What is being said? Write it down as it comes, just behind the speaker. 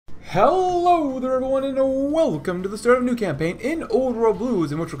Hello there everyone and welcome to the start of a new campaign in Old World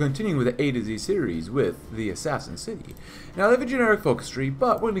Blues in which we're continuing with the A to Z series with the Assassin City. Now they have a generic focus tree,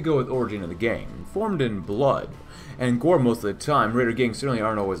 but we're going to go with origin of the gang, formed in blood, and gore most of the time. Raider gangs certainly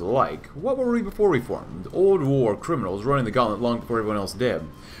aren't always alike. What were we before we formed? Old war criminals running the gauntlet long before everyone else did.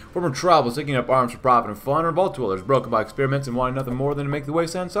 Former tribals taking up arms for profit and fun, or vault dwellers broken by experiments and wanting nothing more than to make the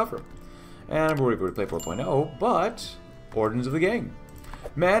wasteland suffer. And we're ready to play 4.0, but origins of the gang.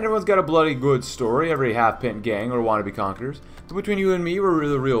 Man, everyone's got a bloody good story, every half-pint gang or wannabe conquerors. But between you and me, we're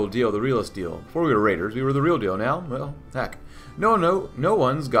the real deal, the realest deal. Before we were raiders, we were the real deal. Now, well, heck. No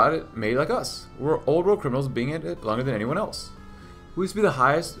one's got it made like us. We're old world criminals being in it longer than anyone else. We used to be the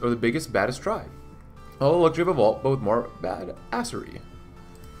highest or the biggest, baddest tribe. All the luxury of a vault, but with more badassery.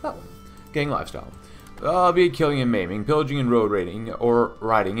 That one. Gang lifestyle. Be it killing and maiming, pillaging and road raiding, or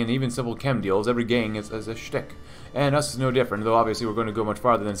riding, and even simple chem deals. Every gang is a shtick. And us is no different, though obviously we're going to go much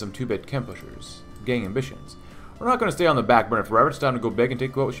farther than some 2-bit chem pushers. Gang ambitions. We're not going to stay on the back burner forever. It's time to go big and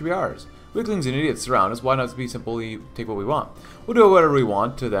take what should be ours. Weaklings and idiots surround us. Why not be simply take what we want? We'll do whatever we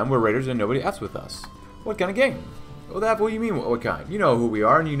want to them. We're raiders and nobody F's with us. What kind of gang? Well, that's what you mean, what kind? You know who we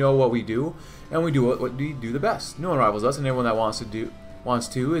are and you know what we do. And we do what we do the best. No one rivals us, and anyone that wants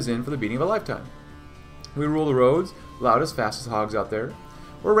to is in for the beating of a lifetime. We rule the roads, loudest, fastest hogs out there.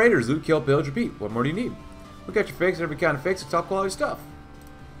 We're raiders, loot, kill, pillage, repeat. What more do you need? We'll get your fakes, every kind of fakes, it's top quality stuff.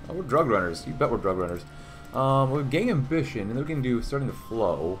 Oh, we're drug runners. You bet we're drug runners. We have gang ambition, and then we can do starting to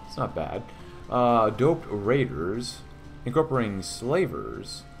flow. It's not bad. Doped raiders, incorporating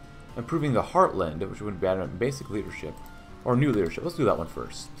slavers, improving the heartland, which would be bad, basic leadership, or new leadership. Let's do that one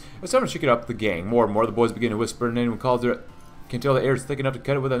first. It's time to shake it up the gang. More and more, the boys begin to whisper, and anyone calls it can tell the air is thick enough to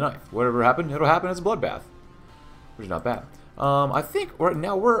cut it with a knife. Whatever happened, it'll happen as a bloodbath, which is not bad. I think right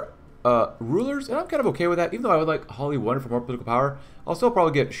now we're rulers, and I'm kind of okay with that, even though I would like Holly Wonder for more political power. I'll still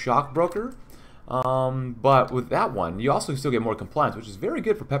probably get Shock Broker, but with that one, you also still get more compliance, which is very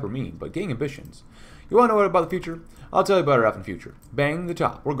good for Peppermint, but gang ambitions. You want to know what about the future? I'll tell you about our effing future. Bang, the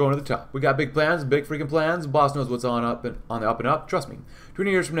top. We're going to the top. We got big plans, big freaking plans. Boss knows what's on the up and up. Trust me.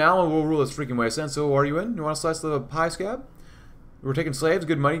 20 years from now, we'll rule this freaking wasteland, so are you in? You want to slice the pie scab? We're taking slaves,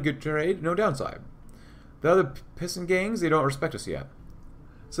 good money, good trade, no downside. The other pissing gangs, they don't respect us yet.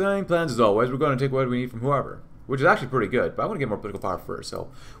 Same plans as always. We're going to take what we need from whoever, which is actually pretty good, but I want to get more political power first.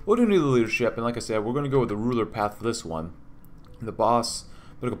 So we'll do new leadership, and like I said, we're going to go with the ruler path for this one. The boss,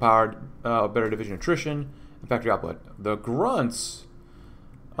 political power, better division attrition, and factory output. The grunts,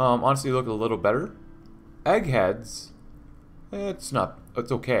 honestly, look a little better. Eggheads, it's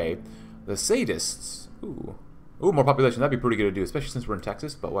okay. The sadists, ooh, more population. That'd be pretty good to do, especially since we're in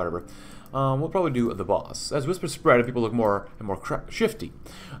Texas, but whatever. We'll probably do the boss. As whispers spread and people look more and more shifty,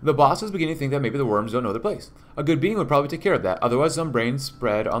 the boss is beginning to think that maybe the worms don't know their place. A good being would probably take care of that. Otherwise, some brains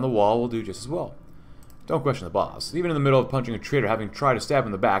spread on the wall will do just as well. Don't question the boss. Even in the middle of punching a traitor, having tried to stab him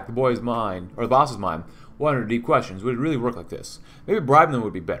in the back, the boss's mind wondered deep questions. Would it really work like this? Maybe bribing them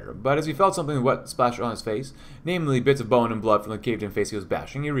would be better. But as he felt something wet splash on his face, namely bits of bone and blood from the caved-in face he was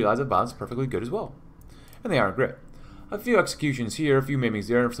bashing, he realized that violence is perfectly good as well. And they aren't great. A few executions here, a few maimings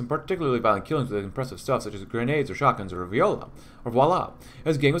there, and some particularly violent killings with impressive stuff such as grenades or shotguns or voila.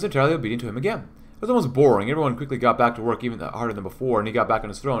 His gang was entirely obedient to him again. It was almost boring. Everyone quickly got back to work even harder than before, and he got back on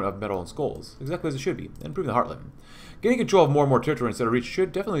his throne of metal and skulls, exactly as it should be, and improving the heartland. Getting control of more and more territory instead of reach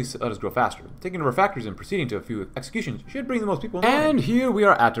should definitely let us grow faster. Taking over factories and proceeding to a few executions should bring the most people in. And here we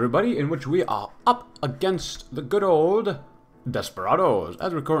are at, everybody, in which we are up against the good old Desperados,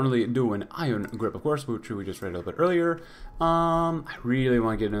 as we're currently doing Iron Grip, of course, which we just read a little bit earlier. I really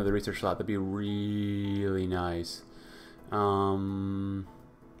want to get another research slot. That'd be really nice.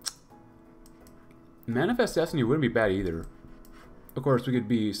 Manifest Destiny wouldn't be bad either. Of course, we could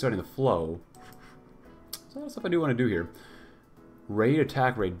be starting the flow. There's a lot of stuff I do want to do here. Raid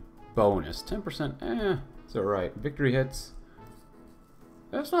attack rate bonus, 10%. It's alright. Victory hits.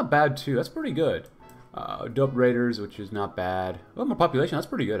 That's not bad too. That's pretty good. Dope raiders, which is not bad. Oh, more population, that's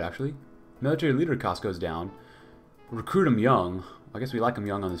pretty good actually. Military leader cost goes down. Recruit them young. I guess we like them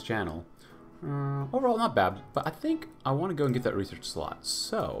young on this channel. Overall, not bad, but I think I want to go and get that research slot.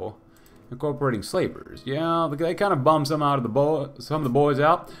 So, incorporating slavers. Yeah, they kind of bum some of the boys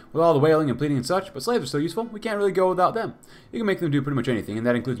out with all the wailing and pleading and such, but slaves are still useful. We can't really go without them. You can make them do pretty much anything, and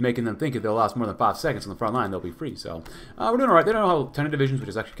that includes making them think if they'll last more than 5 seconds on the front line, they'll be free. So, we're doing alright. They don't have 10 divisions, which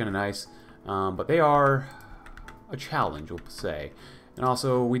is actually kind of nice. But they are a challenge, we'll say. And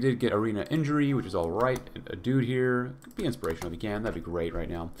also, we did get arena injury, which is alright. A dude here. Could be inspirational if you can. That'd be great right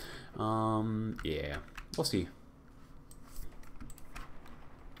now. Yeah. We'll see.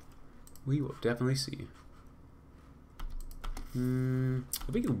 We will definitely see. If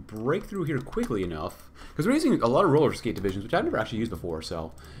we can break through here quickly enough, because we're using a lot of roller skate divisions, which I've never actually used before,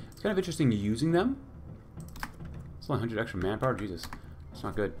 so it's kind of interesting using them. It's only 100 extra manpower. Jesus, it's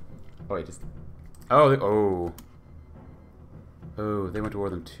not good. Oh wait, just oh they went to war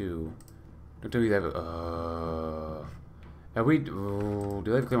with them too. Don't tell me they have. Have we? Oh,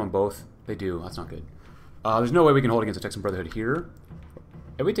 do they have a claim on both? They do. That's not good. There's no way we can hold against the Texan Brotherhood here.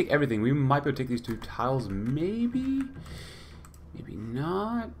 If we take everything, we might be able to take these 2 tiles, maybe. Maybe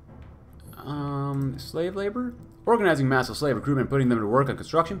not. Slave labor? Organizing massive slave recruitment and putting them to work on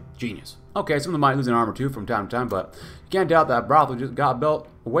construction? Genius. Okay, some of them might lose an arm or two from time to time, but you can't doubt that brothel just got built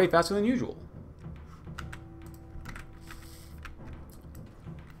way faster than usual.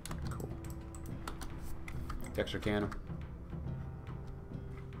 Cool. Extra cannon.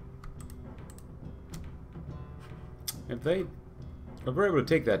 If we're able to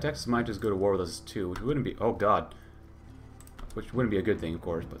take that, Texas might just go to war with us too, which wouldn't be... Oh, God. Which wouldn't be a good thing, of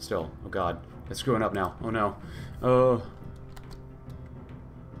course, but still. Oh, God. It's screwing up now. Oh, no.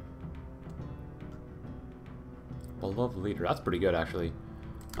 Beloved leader. That's pretty good, actually.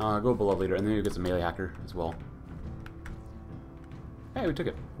 Go beloved leader, and then you get some melee hacker as well. Hey, we took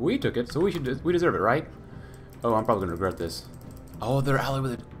it. We took it, so we deserve it, right? Oh, I'm probably going to regret this. Oh, they're allied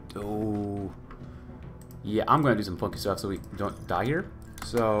with it. Oh... Yeah, I'm going to do some funky stuff so we don't die here.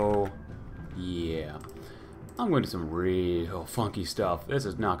 So, yeah. I'm going to do some real funky stuff. This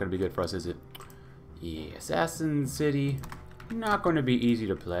is not going to be good for us, is it? Yeah, Assassin City, not going to be easy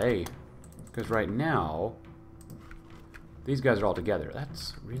to play. Because right now, these guys are all together.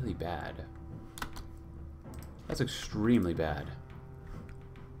 That's really bad. That's extremely bad.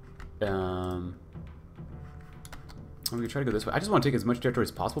 I'm going to try to go this way. I just want to take as much territory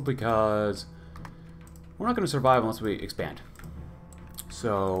as possible because... we're not going to survive unless we expand.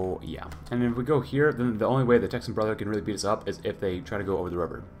 So, yeah. And if we go here, then the only way the Texan Brotherhood can really beat us up is if they try to go over the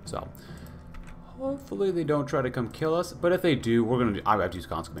river. So, hopefully they don't try to come kill us. But if they do, we're going to do... I have to use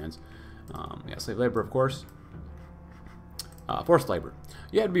cons commands. Yeah, slave labor, of course. Forced labor.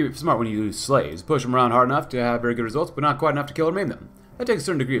 You have to be smart when you use slaves. Push them around hard enough to have very good results, but not quite enough to kill or maim them. That takes a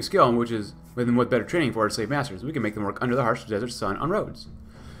certain degree of skill, which is within with better training for our slave masters. We can make them work under the harsh desert sun on roads.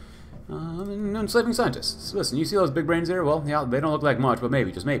 And enslaving scientists. Listen, you see those big brains there? Well, yeah, they don't look like much, but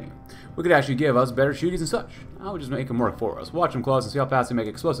maybe, just maybe. We could actually give us better shooties and such. I would just make them work for us. Watch them close and see how fast they make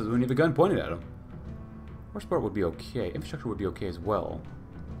explosives when you have a gun pointed at them. Horse sport would be okay. Infrastructure would be okay as well.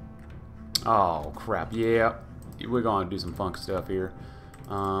 Oh, crap. Yeah. We're going to do some funk stuff here.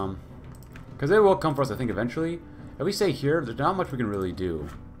 Because they will come for us, I think, eventually. If we stay here, there's not much we can really do.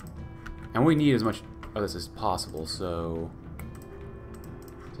 And we need as much of this as possible, so...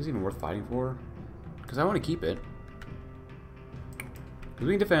 is this even worth fighting for? Because I want to keep it. Because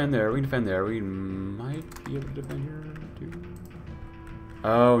we can defend there, we can defend there. We might be able to defend here, too.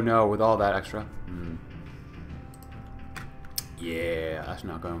 Oh, no, with all that extra. Yeah, that's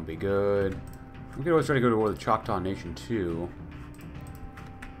not going to be good. We could always try to go to war with the Choctaw Nation, too.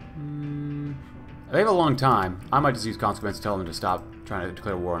 They have a long time. I might just use consequence to tell them to stop trying to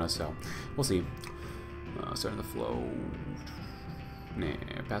declare war on us, so we'll see. Starting the flow. Nah,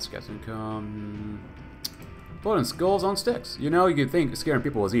 passive gas income. Putting skulls on sticks. You know, you could think scaring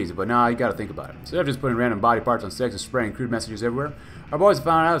people was easy, but nah, you gotta think about it. Instead of just putting random body parts on sticks and spraying crude messages everywhere, our boys have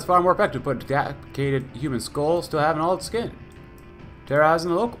found out it's far more effective to put a decapitated human skull still having all its skin. Terrorizing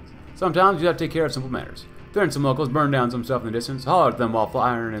the locals. Sometimes you have to take care of simple matters. Threaten some locals, burn down some stuff in the distance, holler at them while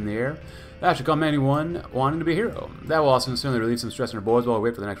firing in the air. That should calm anyone wanting to be a hero. That will also certainly relieve some stress on our boys while we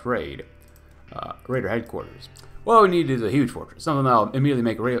wait for the next raid. Raider headquarters. What we need is a huge fortress, something that will immediately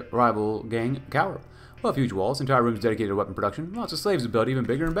make a rival gang cower. We'll have huge walls, entire rooms dedicated to weapon production, lots of slaves to build even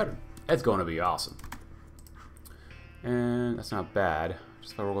bigger and better. It's going to be awesome. And that's not bad.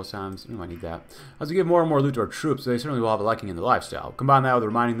 Just 5 workload times, we might need that. As we give more and more loot to our troops, they certainly will have a liking in the lifestyle. Combine that with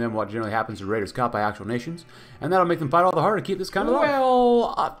reminding them what generally happens to raiders caught by actual nations, and that'll make them fight all the harder to keep this kind of life.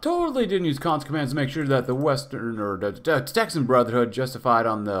 Well, I totally didn't use cons commands to make sure that the Western, or the Texan Brotherhood justified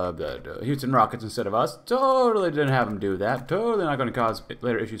on the Houston Rockets instead of us. Totally didn't have them do that. Totally not going to cause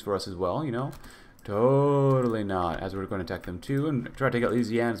later issues for us as well, you know. Totally not, as we're going to attack them too, and try to take out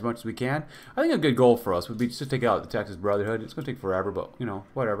Louisiana as much as we can. I think a good goal for us would be just to take out the Texas Brotherhood. It's going to take forever, but, you know,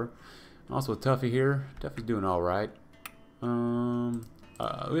 whatever. And also with Tuffy here. Tuffy's doing alright. We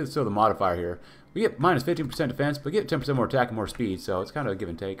still the modifier here. We get minus 15% defense, but get 10% more attack and more speed, so it's kind of a give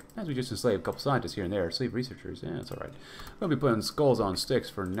and take. As we just enslave a couple scientists here and there, slave researchers, yeah, that's alright. We're going to be putting skulls on sticks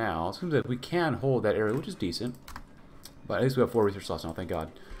for now. It seems that we can hold that area, which is decent. But at least we have 4 research slots now, thank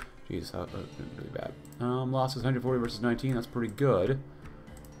God. Jeez, that was really bad. Losses 140 versus 19. That's pretty good.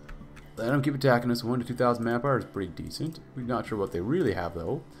 Let them keep attacking us. 1 to 2,000 manpower is pretty decent. We're not sure what they really have,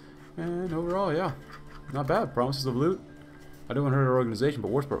 though. And overall, yeah, not bad. Promises of loot. I don't want to hurt our organization,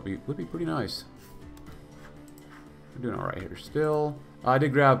 but war support would be pretty nice. We're doing alright here still. I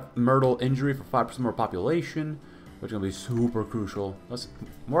did grab Myrtle Injury for 5% more population, which is going to be super crucial.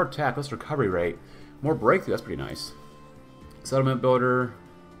 More attack, less recovery rate. More breakthrough, that's pretty nice. Settlement Builder.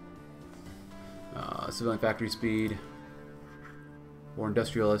 Civilian Factory Speed. War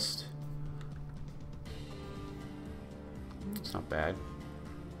Industrialist. It's not bad.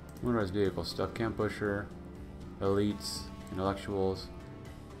 Motorized Vehicle Stuff. Camp Pusher. Elites. Intellectuals.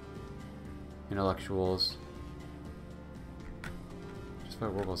 Intellectuals. Just by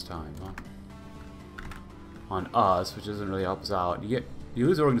Wargo's time, huh? On us, which doesn't really help us out. You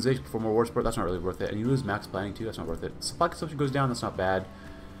lose organization before more war support, that's not really worth it. And you lose max planning too, that's not worth it. Supply consumption goes down, that's not bad.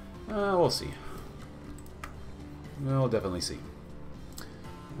 We'll see. We'll definitely see.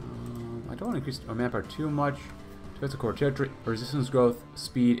 I don't want to increase our manpower too much. Defensive core territory, resistance growth,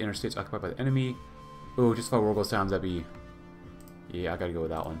 speed, interstates occupied by the enemy. Ooh, just 5 Wargo's times, that'd be... Yeah, I gotta go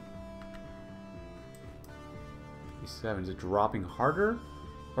with that one. 57, is it dropping harder?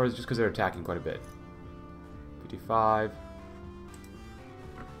 Or is it just because they're attacking quite a bit? 55.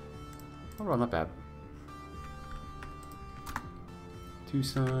 Overall, not bad. 2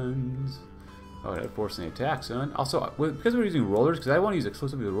 suns. Oh, that forced an attack, son. Also, because we're using rollers, because I want to use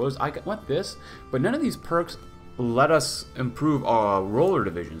exclusively the rollers, I want this, but none of these perks let us improve our roller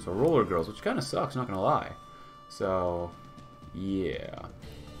divisions, or roller girls, which kind of sucks, not gonna lie. So, yeah.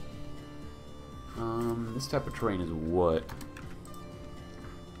 This type of terrain is what?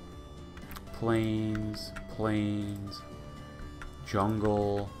 Plains,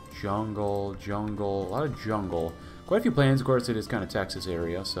 jungle, jungle, a lot of jungle. Quite a few plains, of course, it is kind of Texas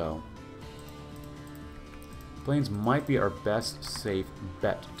area, so... Plains might be our best safe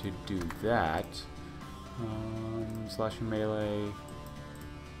bet to do that. Slashing melee.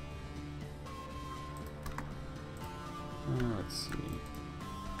 Let's see.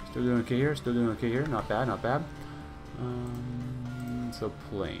 Still doing okay here, not bad, not bad. So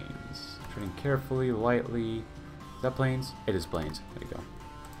plains. Treading carefully, lightly. Is that plains? It is plains. There you go.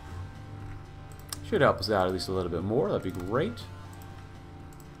 Should help us out at least a little bit more. That'd be great.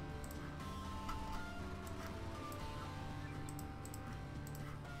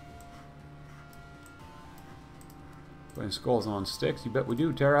 Putting skulls on sticks. You bet we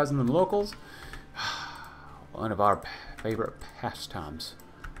do. Terrorizing them locals. One of our favorite pastimes.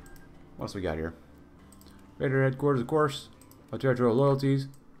 What else we got here? Raider headquarters, of course. Territorial loyalties.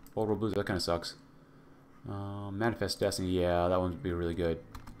 Old World Blues, that kind of sucks. Manifest Destiny, yeah, that one would be really good.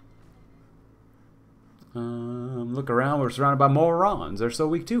 Look around, we're surrounded by morons. They're so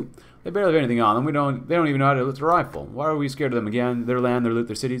weak too. They barely have anything on them. They don't even know how to lift a rifle. Why are we scared of them again? Their land, their loot,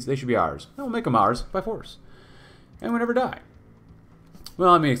 their cities, they should be ours. We'll make them ours by force. And we never die.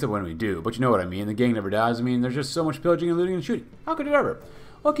 Well, I mean, except when we do, but you know what I mean. The gang never dies. I mean, there's just so much pillaging and looting and shooting. How could it ever?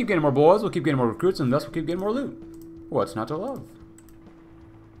 We'll keep getting more boys, we'll keep getting more recruits, and thus we'll keep getting more loot. What's not to love?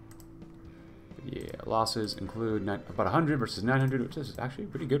 Yeah, losses include about 100 versus 900, which is actually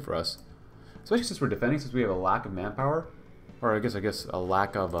pretty good for us. Especially since we're defending, since we have a lack of manpower. Or I guess a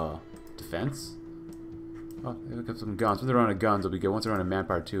lack of defense. Oh, they look at some guns. When they're on guns, it'll be good. Once they're on a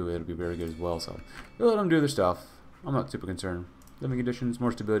manpower too, it'll be very good as well. So we'll let them do their stuff. I'm not super concerned. Living conditions,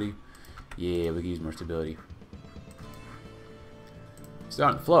 more stability. Yeah, we can use more stability.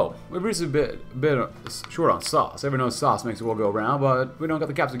 Starting to flow. We've recently been short on sauce. Everyone knows sauce makes the world go around, but we don't got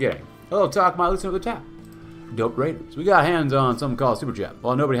the caps of getting. A little talk might loosen up the tap. Dope Raiders. We got hands on something called Super Jet.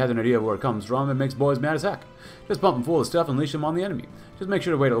 While nobody has an idea of where it comes from, it makes boys mad as heck. Just pump them full of stuff and unleash them on the enemy. Just make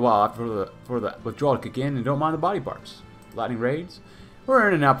sure to wait a while after for the withdrawal to kick in and don't mind the body parts. Lightning raids. We're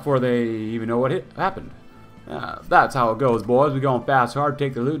in and out before they even know what happened. That's how it goes, boys. We going fast, hard,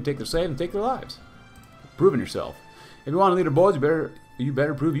 take their loot, take their save, and take their lives. Proving yourself. If you want to lead the boys, you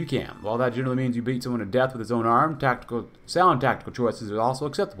better prove you can. While that generally means you beat someone to death with his own arm, sound tactical choices are also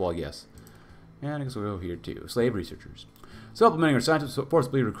acceptable, I guess. And I guess we'll go here too. Slave researchers. Supplementing our scientists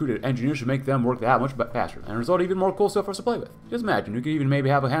forcibly recruited engineers should make them work that much faster, and result in even more cool stuff for us to play with. Just imagine, you could even maybe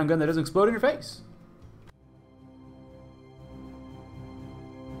have a handgun that doesn't explode in your face.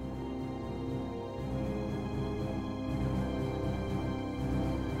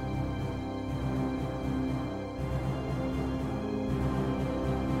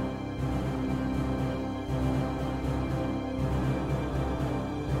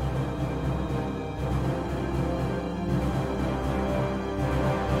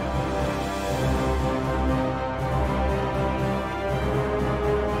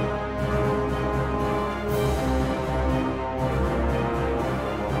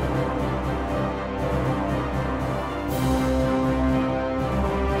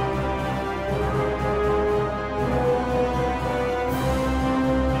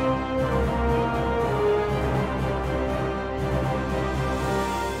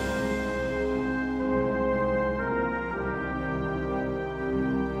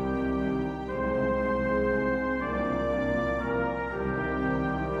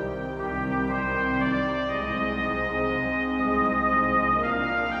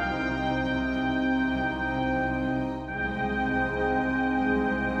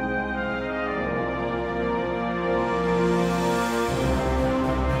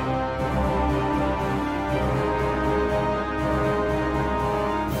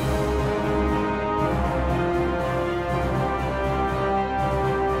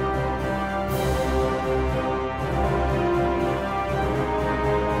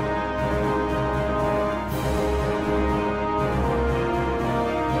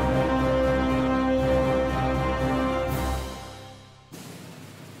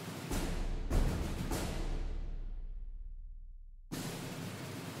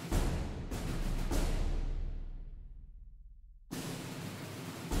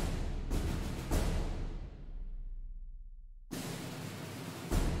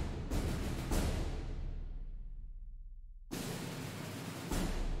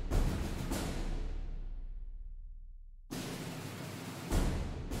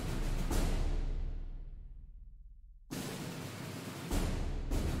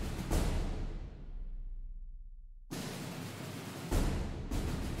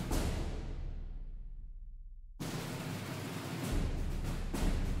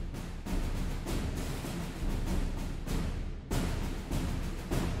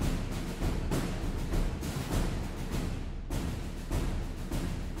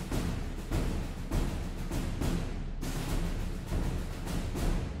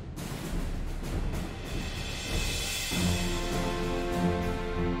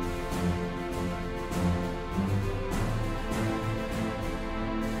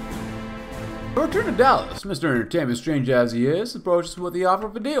 Our return to Dallas, Mr. Entertainment, strange as he is, approaches with the offer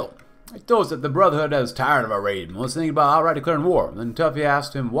of a deal. He told us that the Brotherhood is tired of our raid and was thinking about outright declaring war. Then Tuffy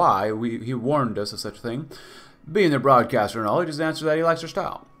asked him why he warned us of such a thing. Being their broadcaster and all, he just answered that he likes our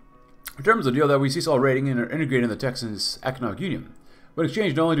style. In terms of the deal that we cease all raiding and are integrated in the Texans Economic Union. But in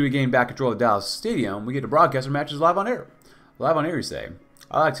exchange, not only do we gain back control of the Dallas Stadium, we get to broadcast our matches live on air. Live on air, you say.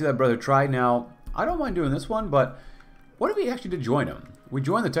 I like to see that brother try. Now, I don't mind doing this one, but what if we actually did join him? We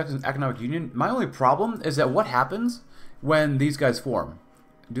joined the Texas Economic Union. My only problem is that what happens when these guys form?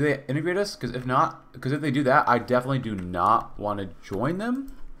 Do they integrate us? Because if not, because if they do that, I definitely do not want to join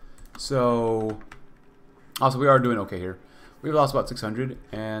them. So, also we are doing okay here. We've lost about 600,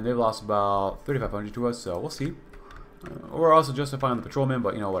 and they've lost about 3,500 to us, so we'll see. We're also justifying the patrolmen,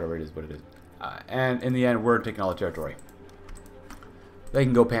 but you know, whatever it is, what it is. And in the end, we're taking all the territory. They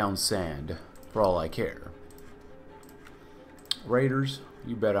can go pound sand, for all I care. Raiders,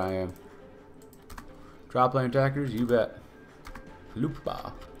 you bet I am. Tri-plane attackers, you bet.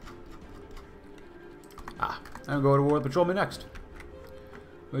 Lupa. I'm gonna go to war with patrolmen next.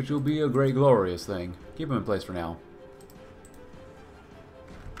 Which will be a great, glorious thing. Keep them in place for now.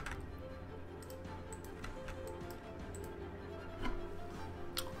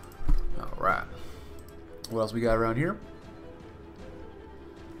 Alright. What else we got around here?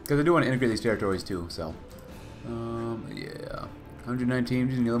 Because I do want to integrate these territories too, so. Yeah. 119,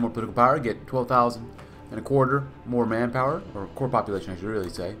 using a little more political power, get 12,000 and a quarter more manpower, or core population I should really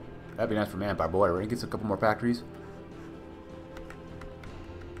say. That'd be nice for manpower, but whatever. It gets a couple more factories.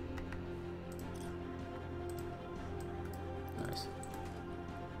 Nice.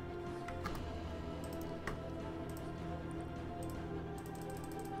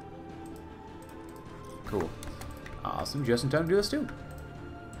 Cool. Awesome. Just in time to do this too.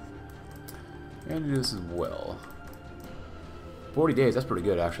 And do this as well. 40 days, that's pretty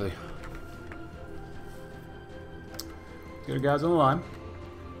good actually. Get her guys on the line.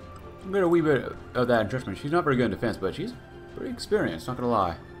 I'm getting a wee bit of that entrenchment. She's not very good in defense, but she's pretty experienced, not gonna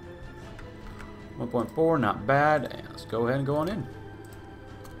lie. 1.4, not bad. And let's go ahead and go on in.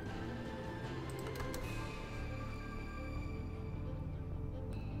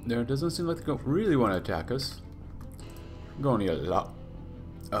 There doesn't seem like they don't really want to attack us. I'm going the other lot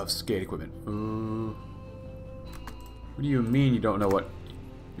of skate equipment. Ooh. What do you mean you don't know what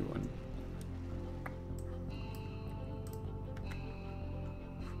you want?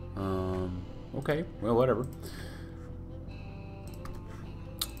 Okay, well, whatever.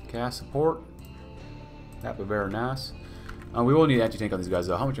 Cast support. That would be very nice. We will need anti-tank on these guys,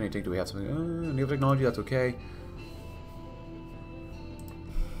 though. How much anti-tank do we have? Something. Naval technology, that's okay.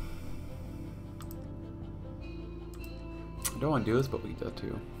 I don't want to do this, but we get that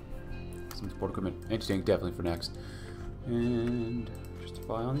too. Some support equipment. Anti-tank definitely for next. And just to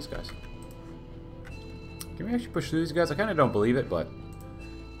fly on these guys. Can we actually push through these guys? I kind of don't believe it, but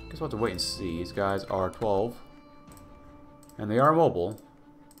I guess we'll have to wait and see. These guys are 12. And they are mobile.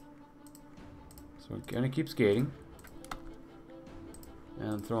 So we're going to keep skating.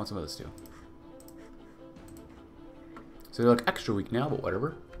 And throw on some of this too. So they look extra weak now, but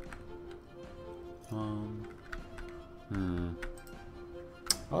whatever. I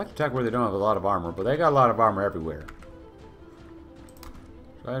like to attack where they don't have a lot of armor, but they got a lot of armor everywhere.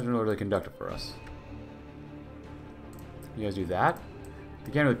 So that's really conductive for us. You guys do that?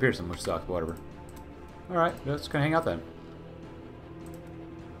 You can't really pierce them, which sucks, but whatever. Alright, let's kind of hang out then.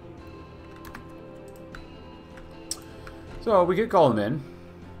 So, we could call them in.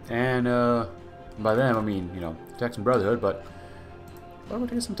 And, by them, I mean, you know, Texan Brotherhood, but why don't we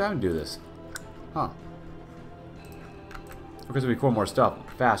take some time to do this? Huh. Because we core more stuff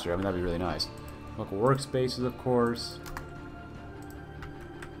faster, I mean, that'd be really nice. Local workspaces, of course.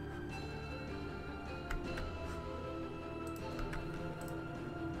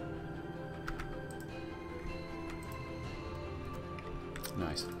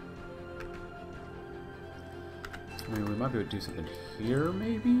 Nice. I mean, we might be able to do something here,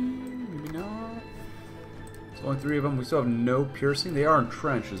 maybe? Maybe not. There's only 3 of them. We still have no piercing. They are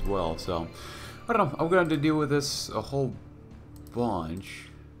entrenched as well, so I don't know. I'm going to deal with this a whole bunch.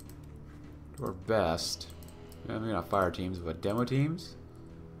 Do our best. Maybe not fire teams, but demo teams.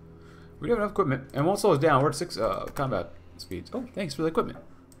 We do have enough equipment, and won't slow us down. We're at 6 combat speeds. Oh, thanks for the equipment.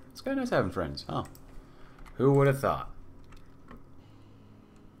 It's kind of nice having friends, huh? Who would have thought?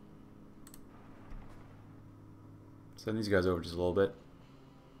 Send these guys over just a little bit.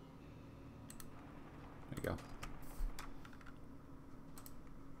 There you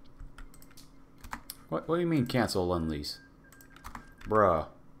go. What do you mean cancel Lend-Lease? Bruh.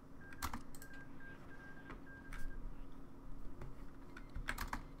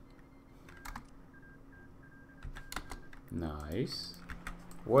 Nice.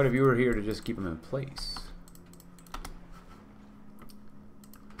 What if you were here to just keep them in place?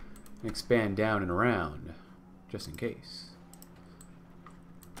 Expand down and around, just in case.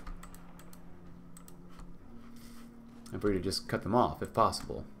 And for you to just cut them off, if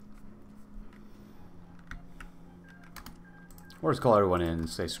possible. Or just call everyone in and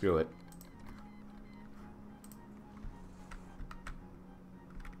say screw it.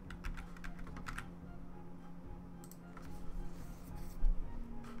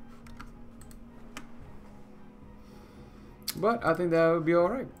 But I think that would be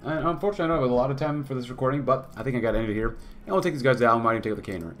alright. Unfortunately, I don't have a lot of time for this recording, but I think I got to end it here. And we'll take these guys down. I might even take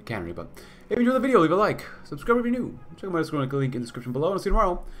out the cannery. But if you enjoyed the video, leave a like. Subscribe if you're new. Check out my Discord link in the description below. And I'll see you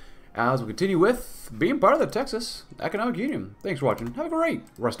tomorrow as we continue with being part of the Texas Economic Union. Thanks for watching. Have a great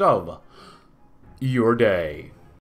rest of your day.